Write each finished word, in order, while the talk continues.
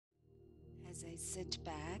as I sit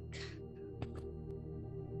back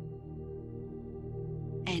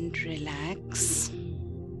and relax.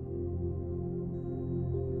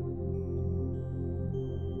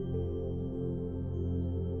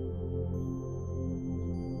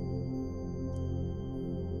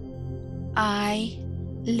 I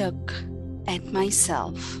look at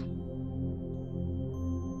myself.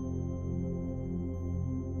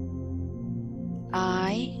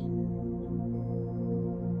 I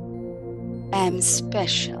am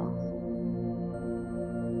special.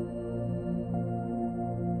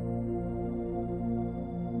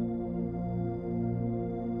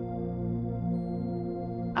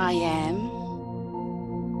 I am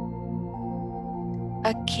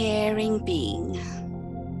a caring being.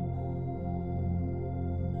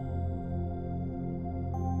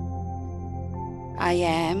 I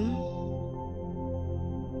am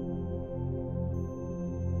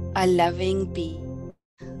a loving being.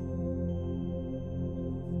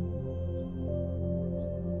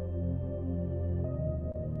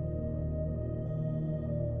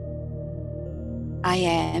 I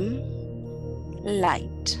am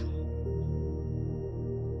light.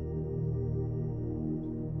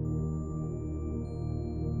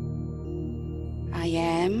 I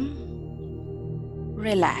am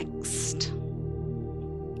relaxed.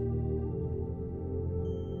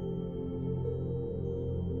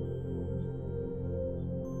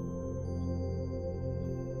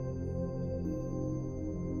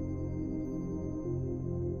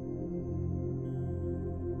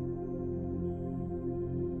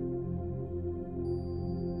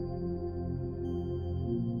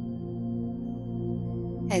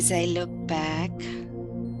 As I look back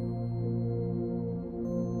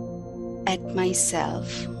at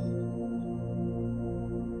myself,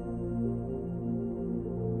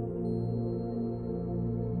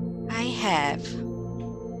 I have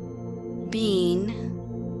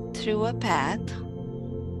been through a path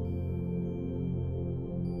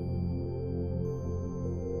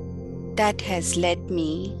that has led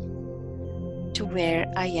me to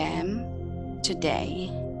where I am today.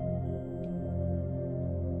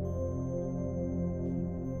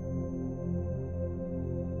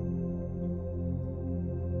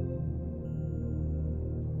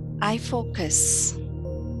 I focus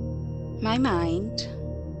my mind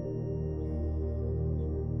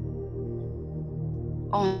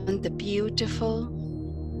on the beautiful,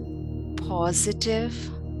 positive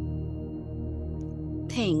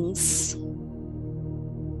things,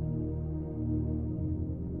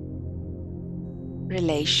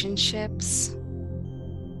 relationships,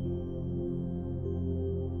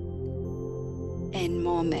 and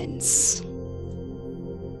moments.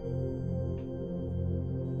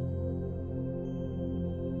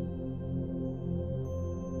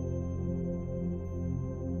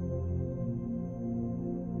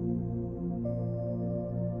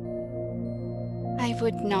 I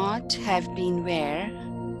would not have been where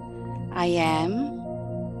I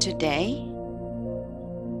am today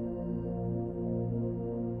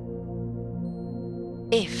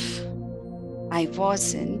if I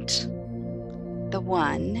wasn't the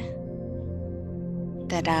one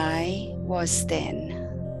that I was then.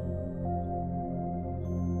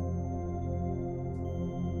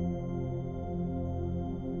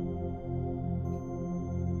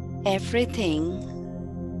 Everything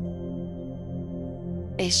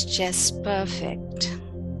is just perfect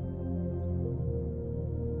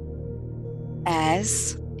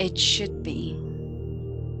as it should be.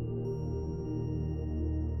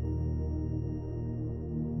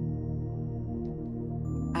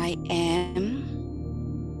 I am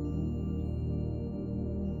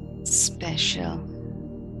special.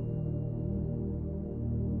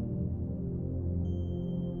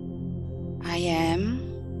 I am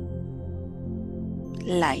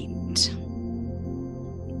light.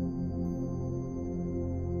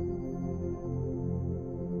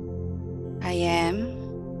 I am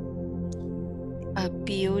a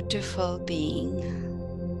beautiful being.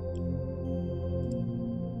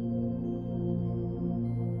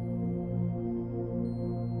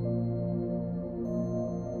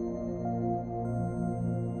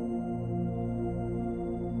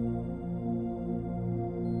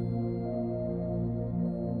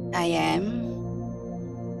 I am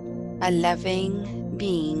a loving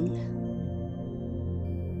being.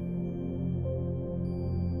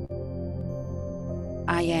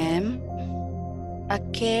 I am a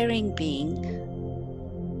caring being.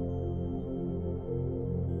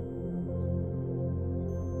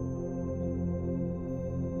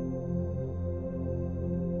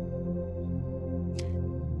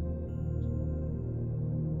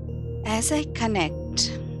 As I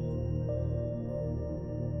connect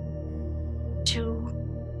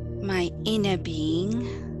inner being,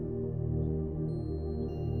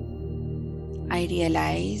 I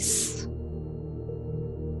realize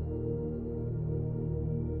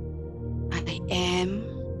I am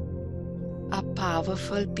a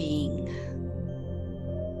powerful being.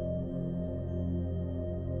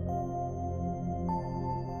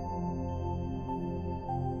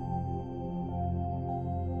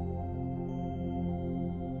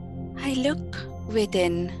 I look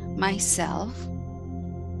within myself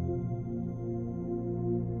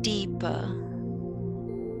deeper.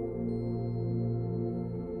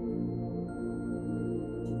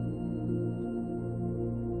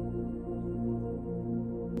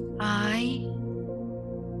 I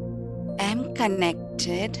am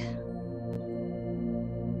connected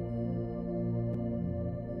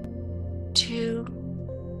to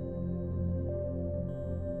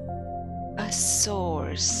a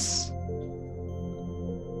source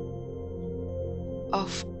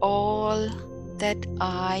of all that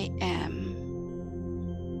I am.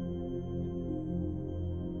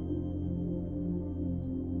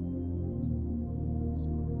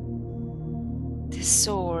 The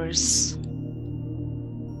source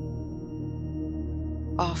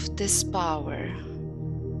of this power.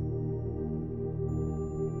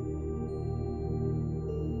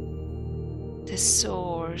 The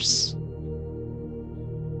source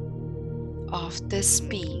of this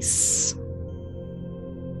peace.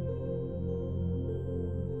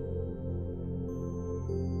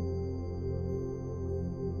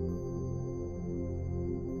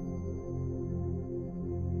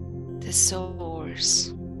 The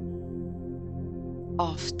source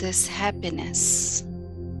of this happiness.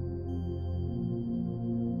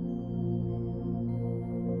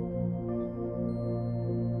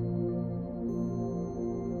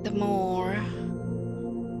 The more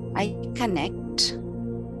I connect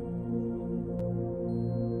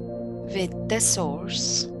with the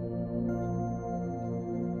source,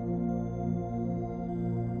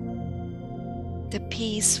 the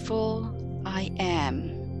peaceful I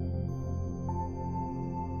am.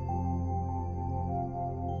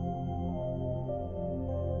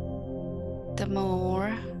 The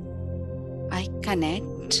more I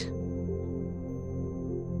connect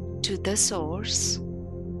to the source,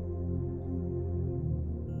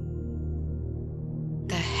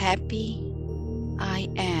 the happy I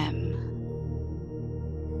am.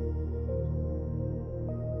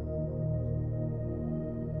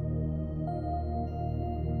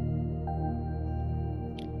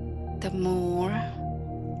 The more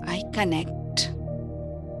I connect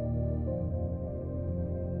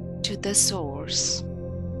to the source,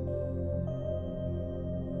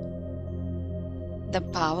 the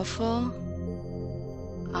powerful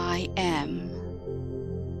I am.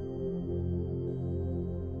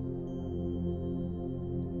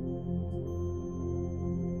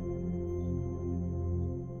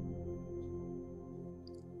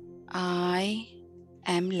 I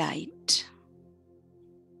am light.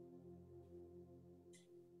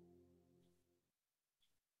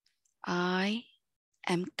 I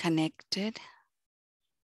am connected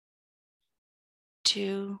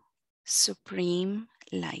to Supreme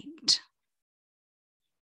Light.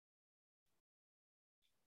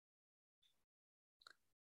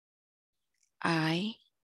 I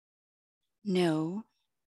know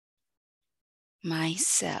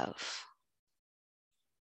myself.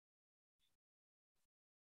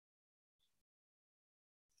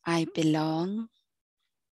 I belong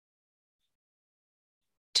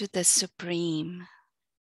to the Supreme,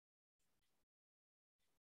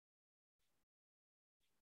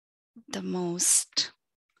 the most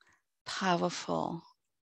powerful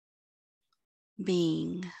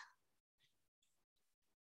being.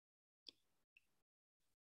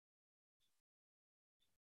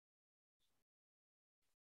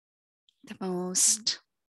 The most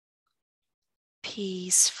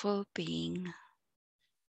peaceful being.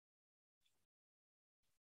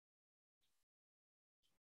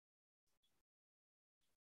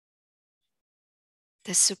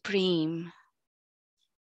 The Supreme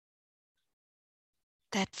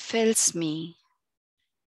that fills me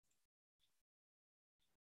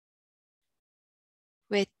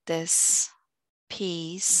with this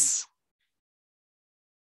peace,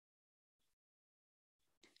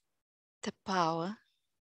 the power,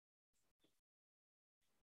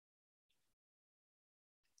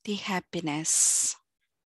 the happiness.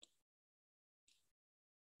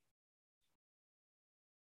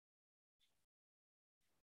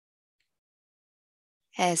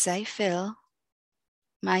 As I fill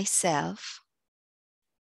myself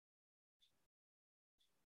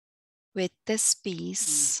with this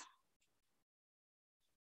peace,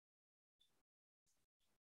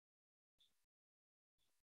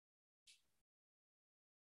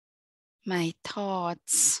 My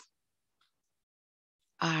thoughts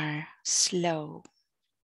are slow,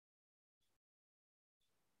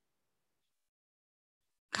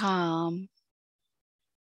 calm,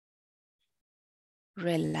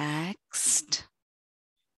 relaxed,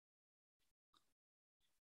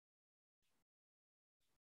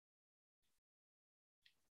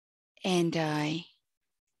 and I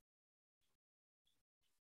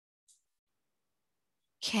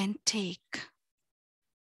can take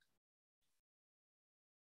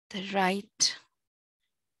the right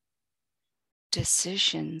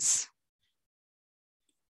decisions.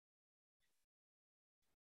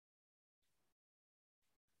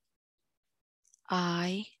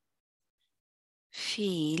 I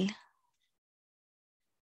feel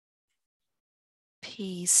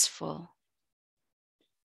peaceful.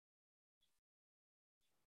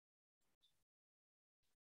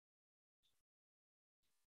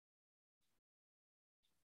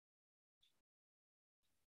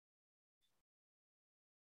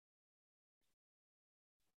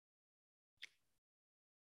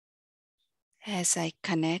 As I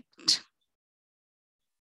connect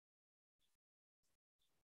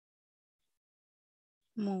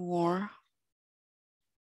more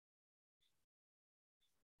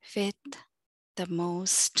with the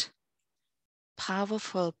most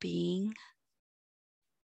powerful being,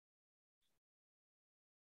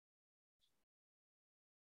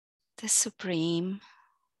 the Supreme,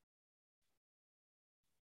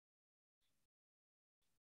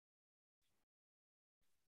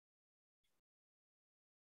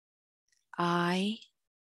 I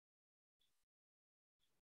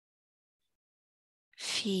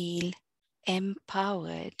feel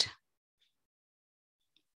empowered.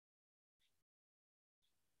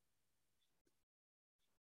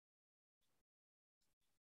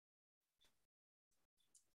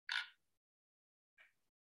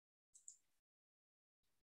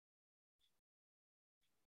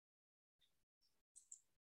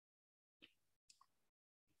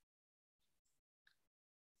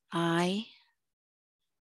 I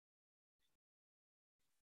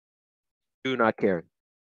Do not care.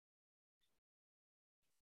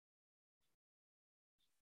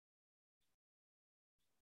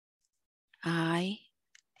 I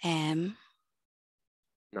am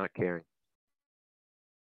Not caring.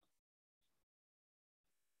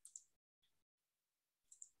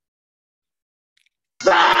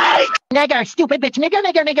 Nigger, stupid bitch, nigger,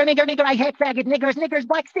 nigger, nigger, nigger, nigger, I hate faggot, niggers, niggers,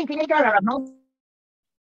 black stinky nigger.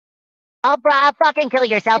 Oh, bruh, fucking kill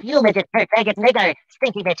yourself, you midget, faggot, nigger,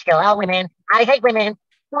 stinky bitch, kill all women. I hate women.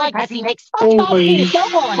 My pussy makes Holy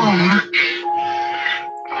SpongeBob so on. fuck.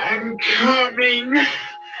 I'm coming.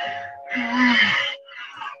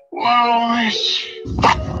 Wallace.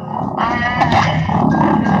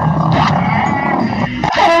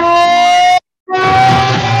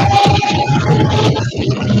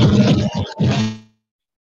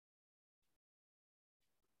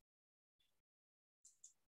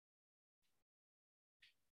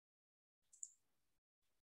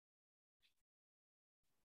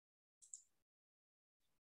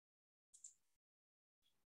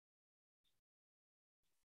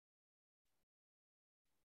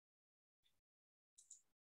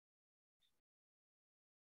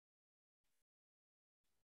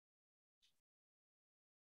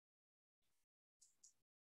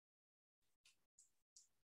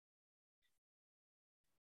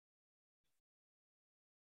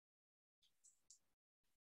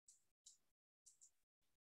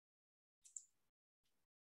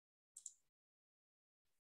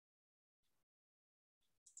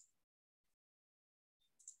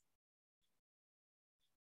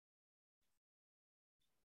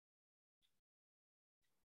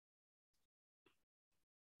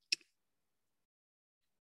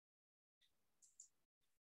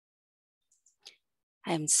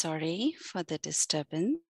 I'm sorry for the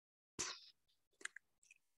disturbance.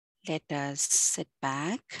 Let us sit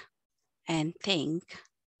back and think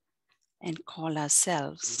and call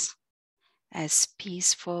ourselves as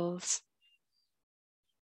peaceful,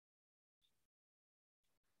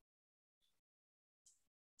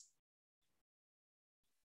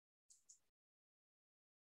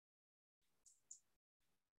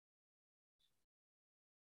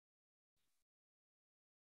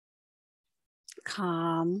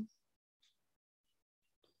 calm,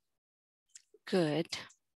 good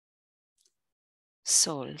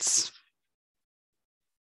souls.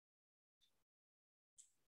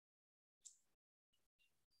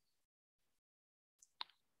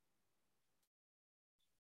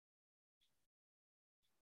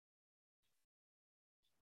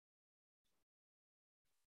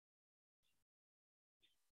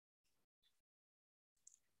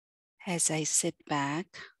 As I sit back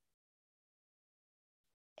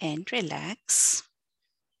and relax,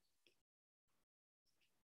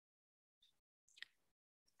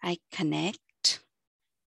 I connect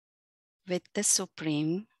with the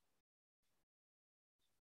Supreme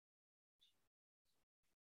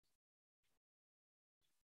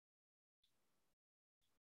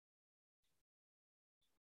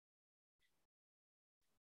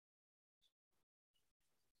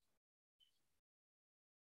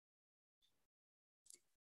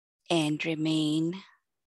and remain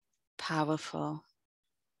powerful.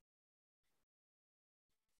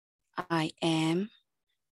 I am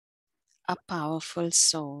a powerful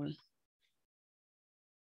soul.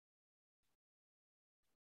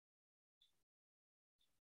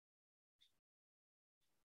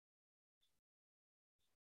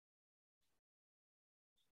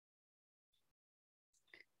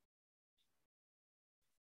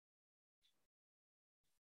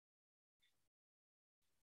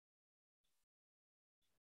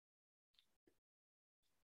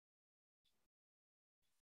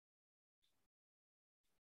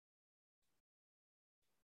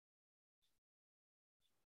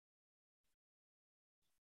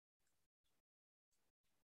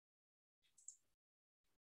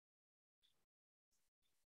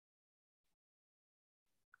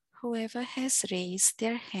 Whoever has raised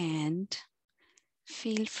their hand,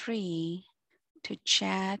 feel free to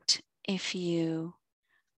chat if you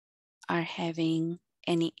are having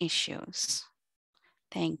any issues.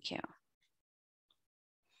 Thank you.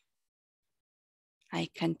 I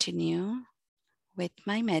continue with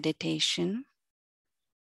my meditation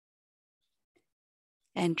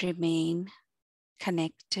and remain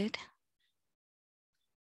connected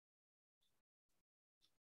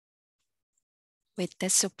with the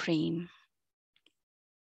Supreme.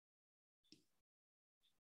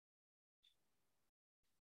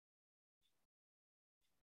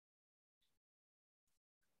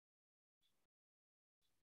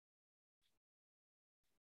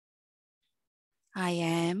 I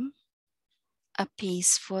am a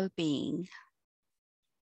peaceful being.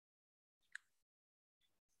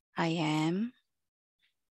 I am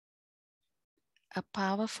a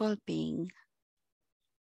powerful being.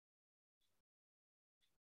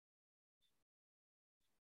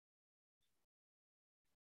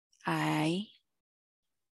 I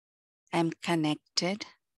am connected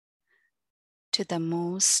to the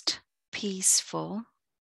most peaceful,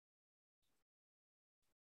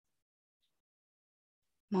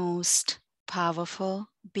 most powerful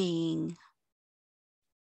being.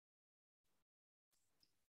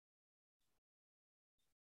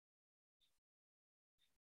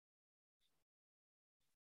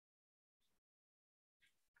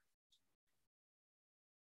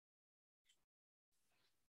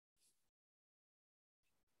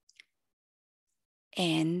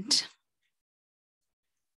 And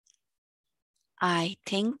I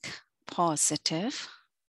think positive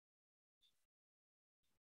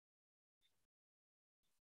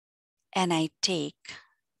and I take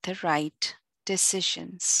the right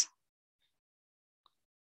decisions.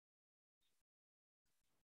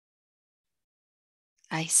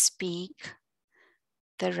 I speak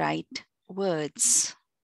the right words.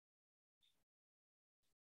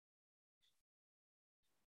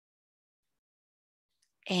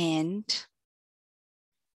 And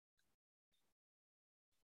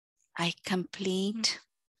I complete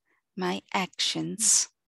my actions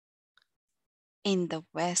in the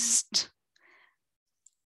best,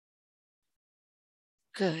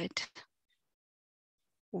 good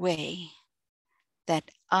way that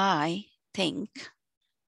I think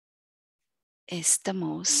is the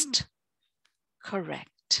most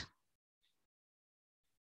correct.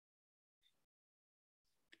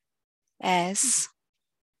 As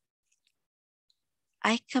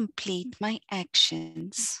I complete my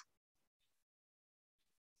actions,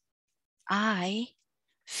 I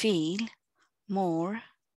feel more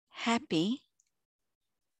happy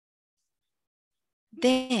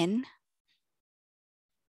than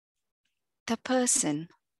the person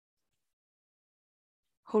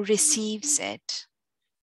who receives it.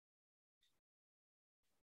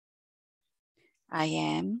 I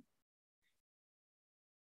am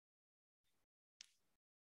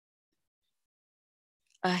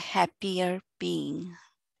a happier being.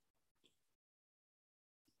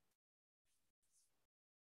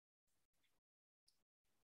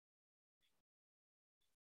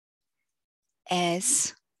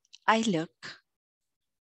 As I look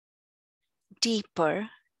deeper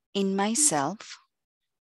in myself,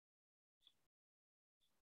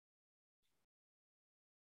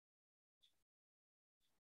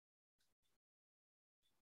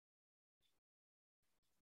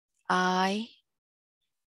 I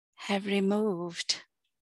have removed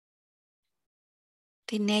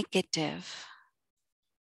the negative,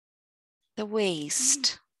 the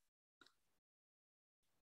waste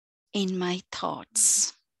in my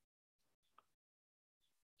thoughts.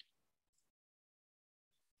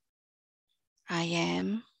 I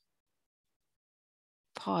am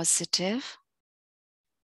positive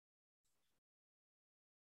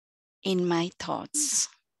in my thoughts.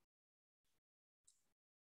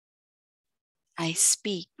 I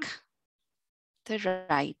speak the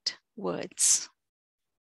right words.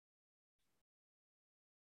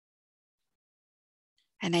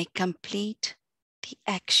 And I complete the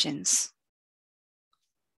actions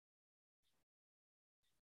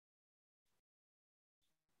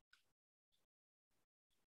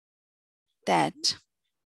that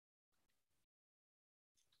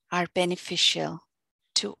are beneficial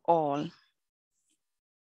to all.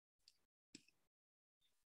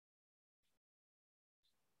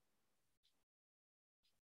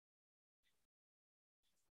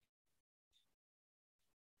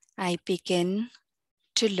 I begin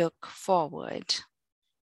to look forward.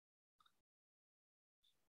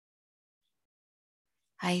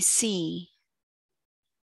 I see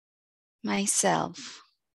myself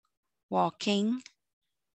walking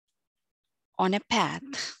on a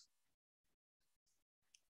path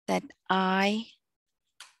that I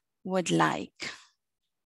would like.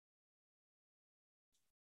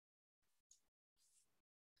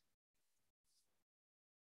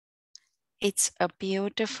 It's a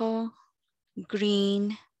beautiful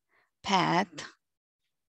green path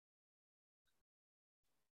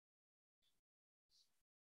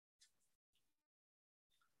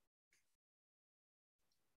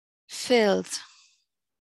filled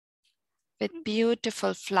with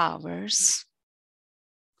beautiful flowers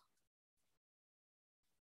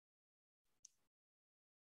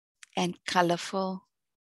and colorful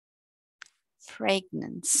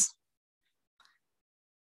fragrance.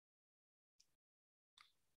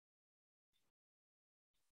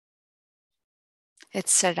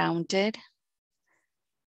 It's surrounded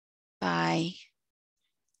by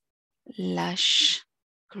lush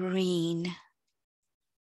green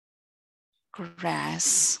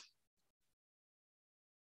grass.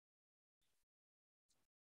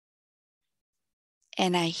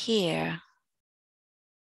 And I hear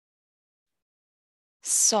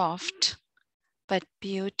soft but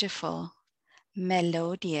beautiful,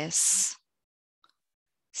 melodious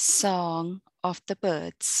song of the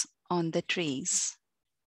birds on the trees.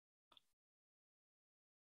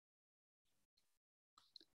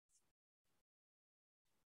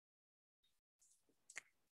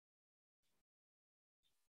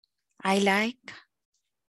 I like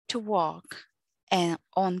to walk and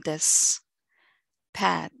on this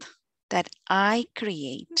path that I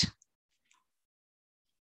create.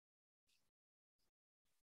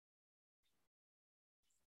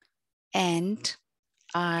 And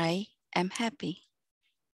I am happy.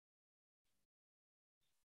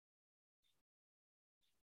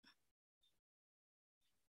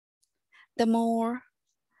 The more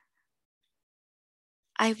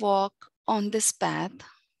I walk on this path,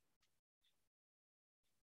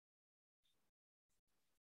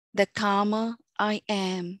 the calmer I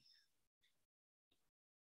am.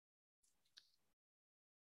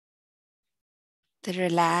 The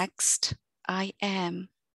relaxed I am.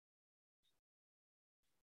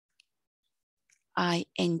 I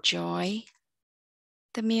enjoy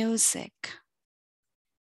the music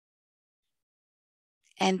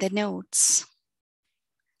and the notes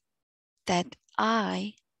that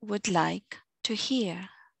I would like to hear.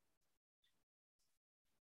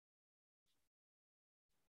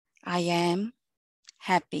 I am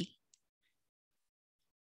happy.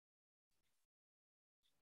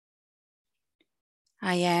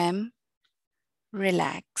 I am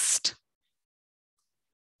relaxed.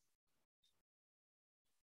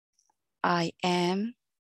 I am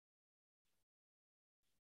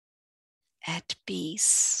at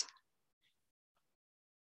peace.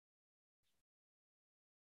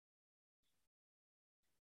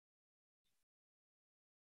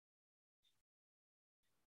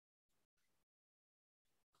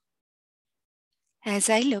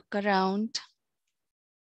 As I look around,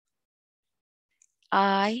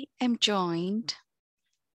 I am joined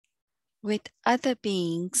with other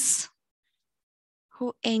beings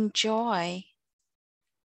who enjoy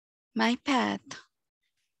my path.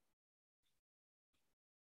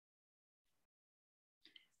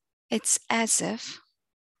 It's as if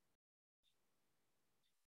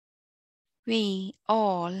we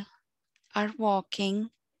all are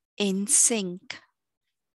walking in sync.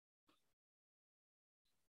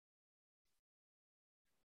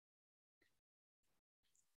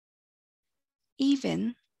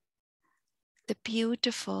 even the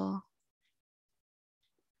beautiful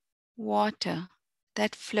water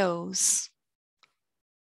that flows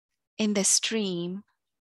in the stream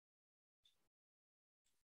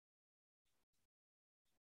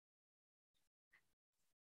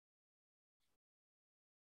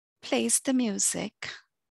plays the music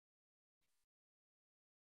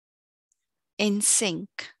in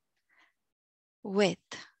sync with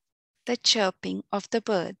the chirping of the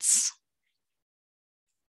birds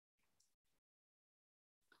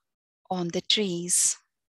on the trees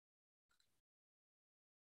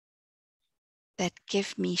that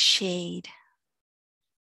give me shade.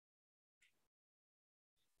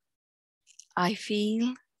 I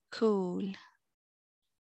feel cool.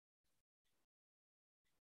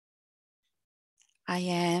 I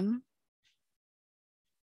am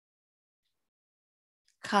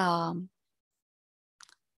calm.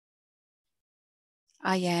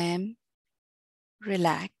 I am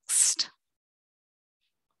relaxed.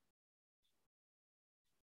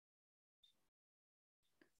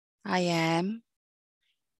 I am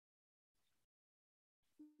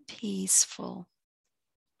peaceful.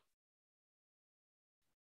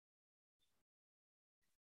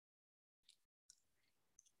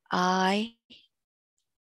 I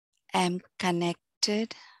am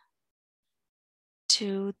connected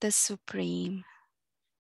to the Supreme,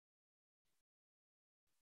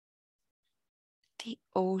 the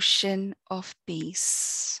ocean of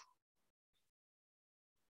peace.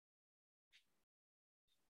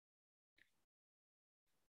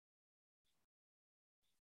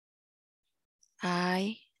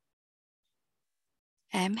 I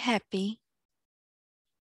am happy.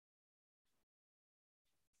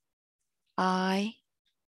 I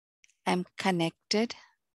am connected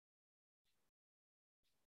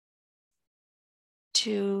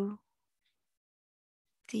to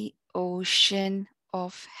the ocean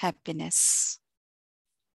of happiness.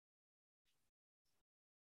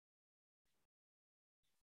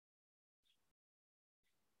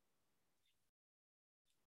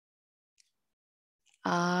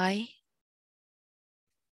 I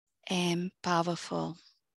am powerful.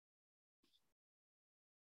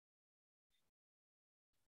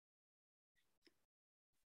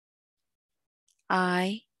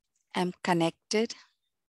 I am connected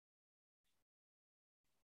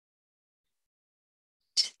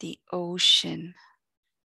to the ocean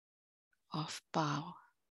of power,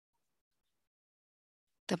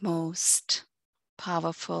 the most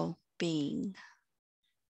powerful being.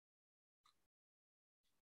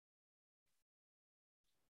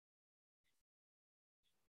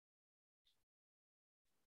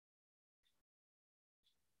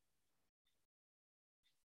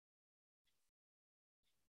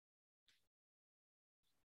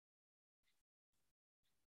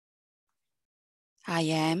 I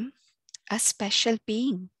am a special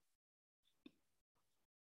being.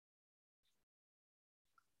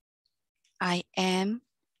 I am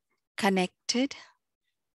connected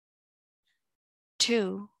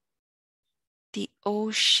to the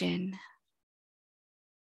ocean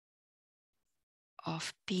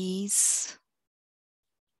of peace,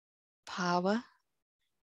 power,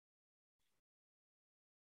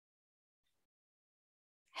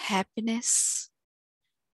 happiness,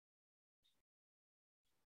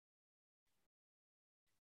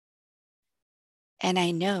 and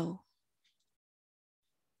I know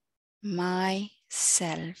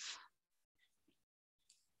myself.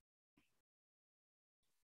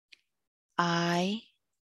 I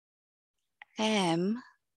am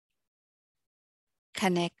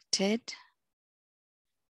connected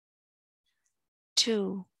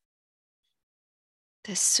to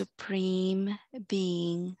the Supreme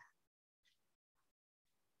Being.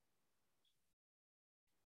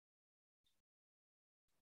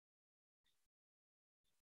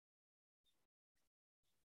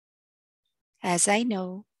 As I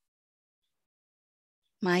know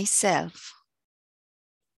myself,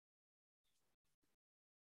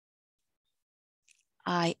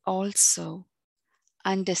 I also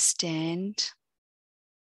understand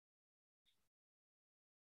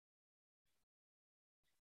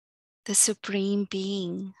the Supreme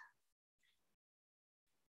Being.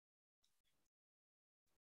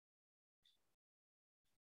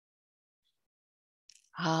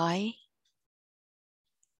 I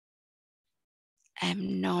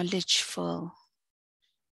am knowledgeful.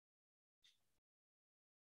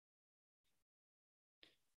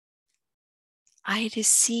 I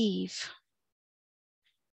receive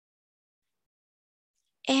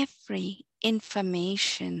every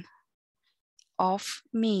information of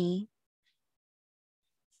me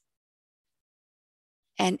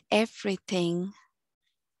and everything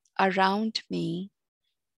around me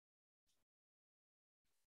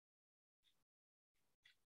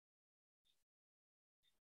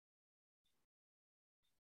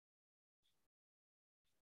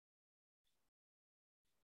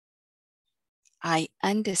I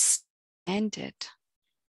understand it.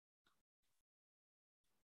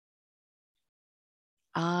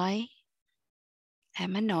 I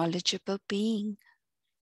am a knowledgeable being.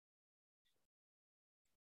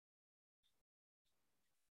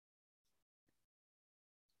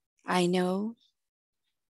 I know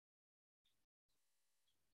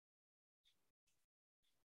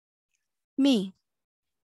me.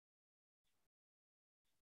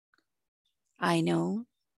 I know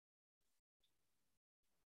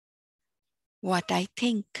what I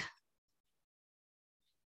think.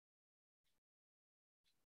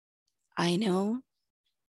 I know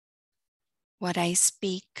what I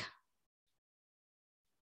speak.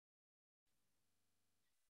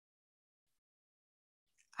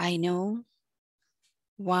 I know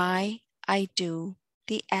why I do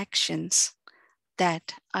the actions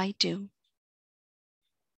that I do.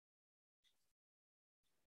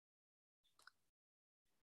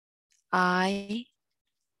 I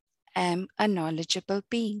am a knowledgeable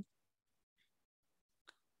being.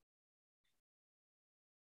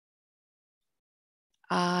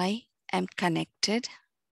 I am connected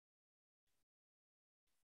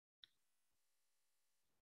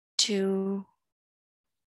to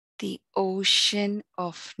the ocean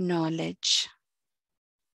of knowledge.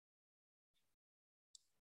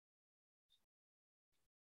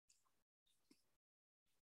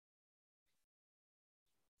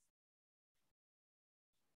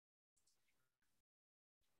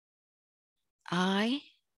 I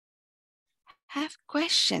have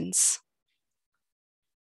questions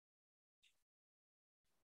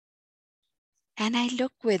and I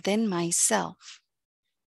look within myself.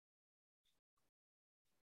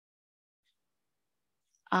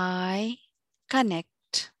 I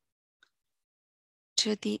connect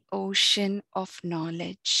to the ocean of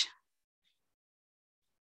knowledge.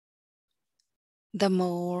 The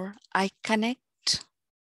more I connect,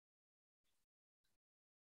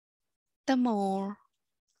 the more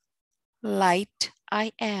light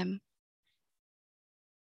I am.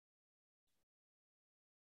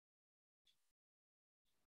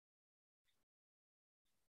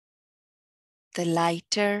 The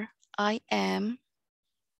lighter I am,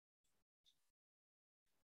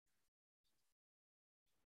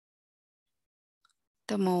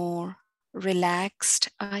 the more relaxed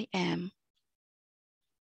I am.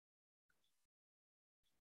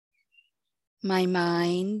 My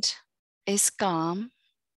mind is calm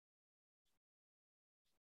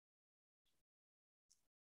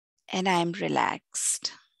and I'm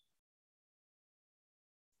relaxed.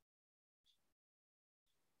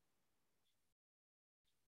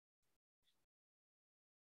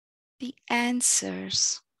 The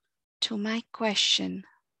answers to my question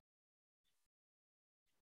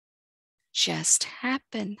just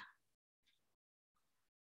happen.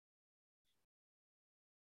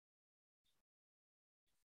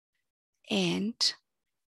 And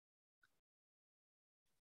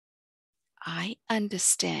I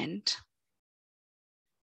understand.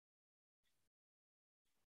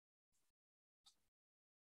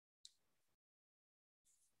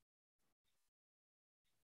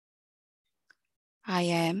 I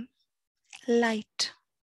am light.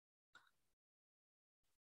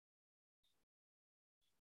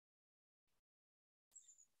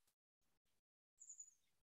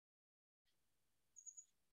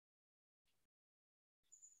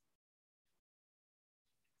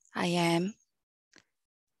 I am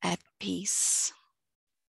at peace.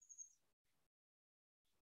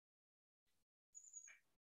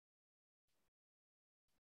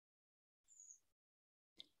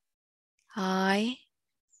 I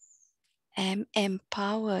am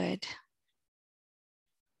empowered.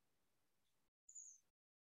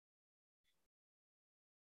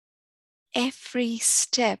 Every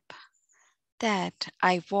step that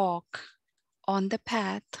I walk on the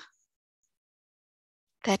path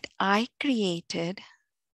that I created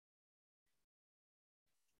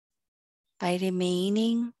by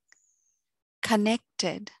remaining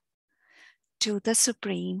connected to the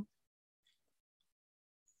Supreme,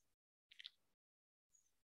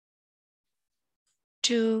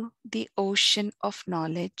 to the ocean of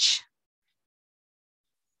knowledge.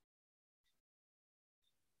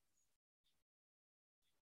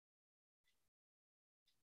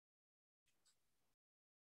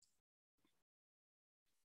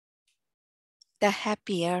 The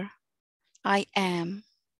happier I am.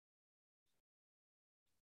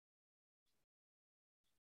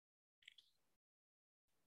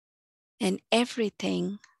 and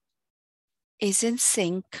everything is in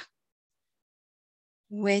sync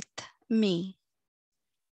with me.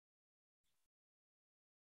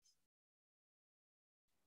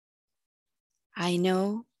 I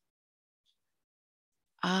know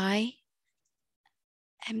I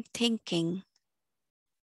am thinking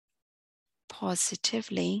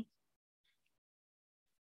positively.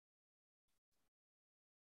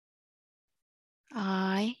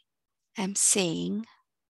 I am saying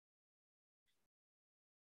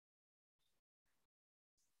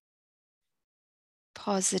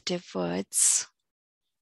positive words,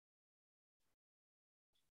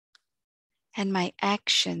 and my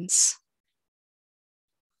actions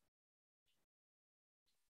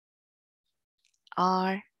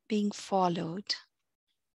are being followed.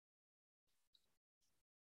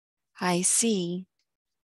 I see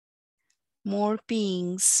more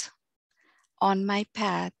beings on my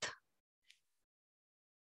path,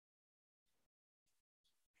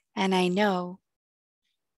 and I know,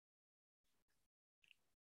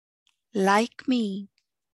 like me,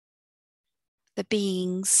 the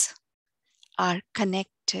beings are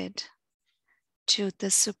connected to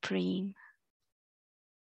the Supreme.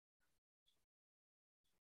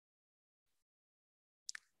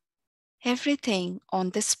 Everything on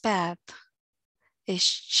this path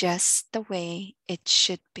is just the way it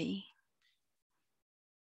should be.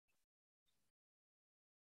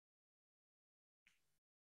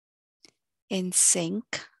 In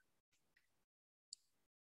sync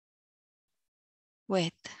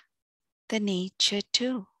with the nature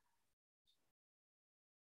too.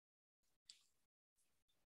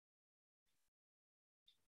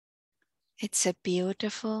 It's a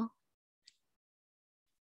beautiful,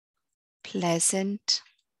 pleasant,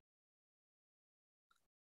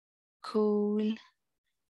 cool,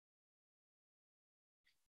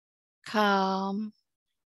 calm,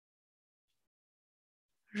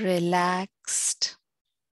 relaxed,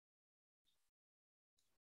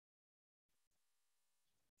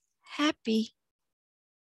 happy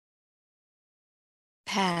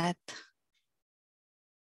path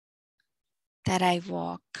that I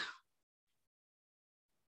walk.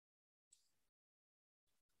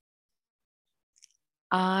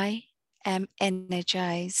 I am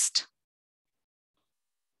energized.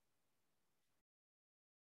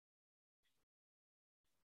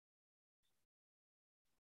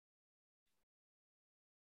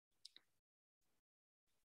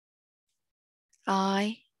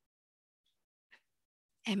 I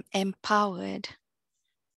am empowered.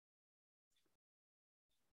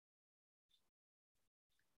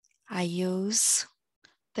 I use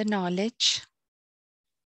the knowledge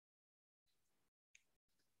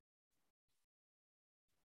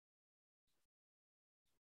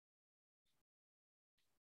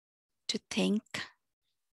to think,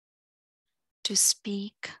 to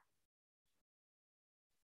speak,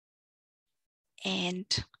 and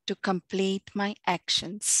to complete my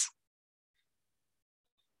actions.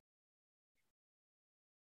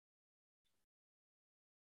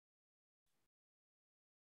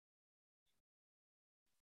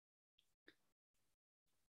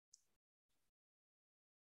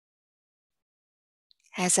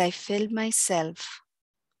 As I fill myself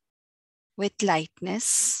with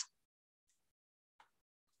lightness,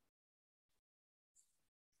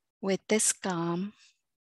 with this calm,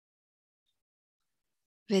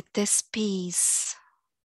 with this peace,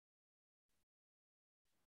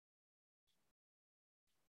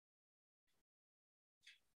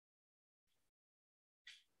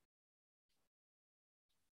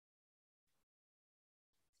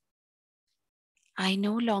 I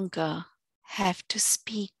no longer have to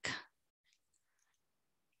speak.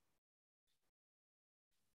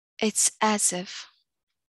 It's as if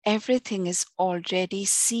everything is already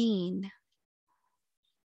seen.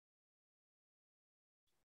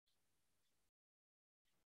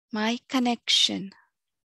 My connection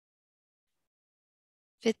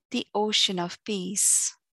with the ocean of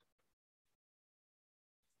peace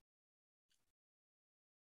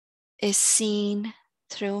is seen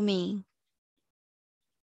through me.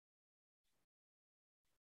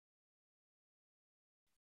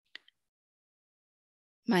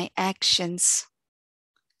 My actions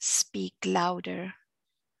speak louder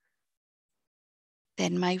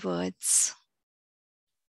than my words.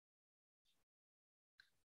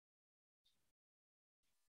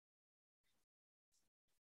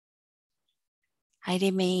 I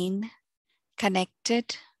remain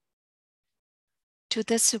connected to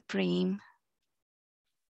the Supreme.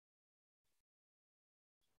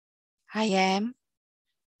 I am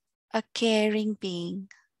a caring being.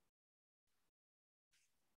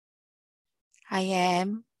 I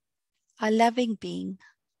am a loving being.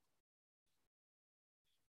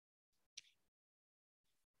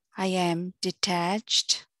 I am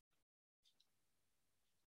detached,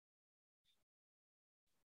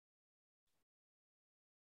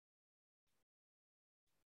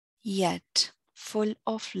 yet full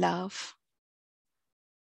of love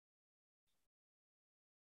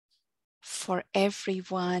for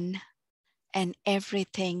everyone and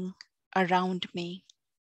everything around me.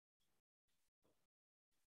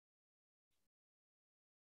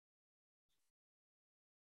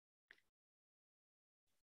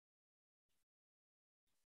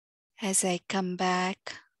 As I come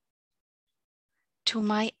back to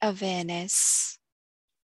my awareness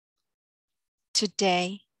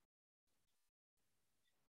today,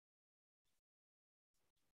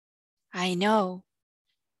 I know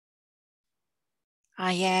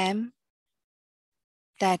I am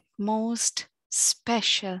that most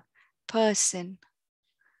special person,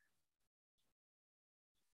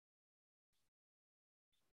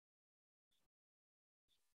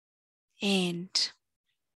 and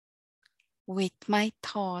with my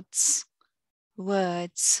thoughts,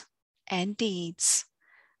 words, and deeds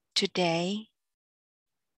today,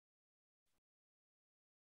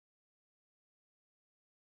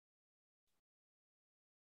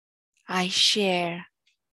 I share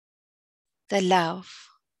the love,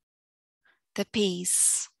 the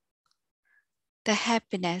peace, the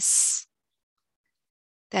happiness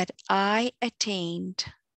that I attained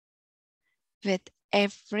with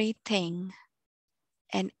everything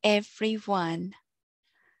and everyone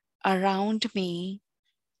around me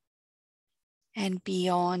and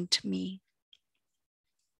beyond me.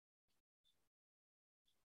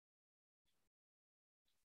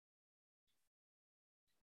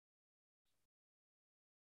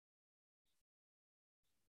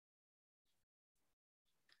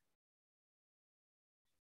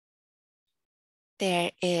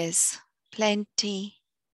 There is plenty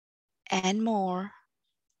and more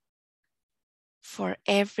for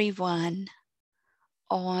everyone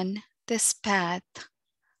on this path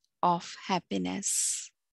of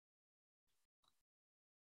happiness,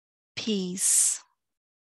 peace,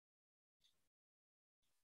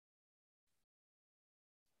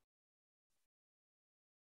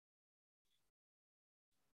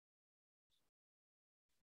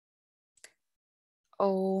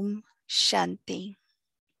 Om Shanti.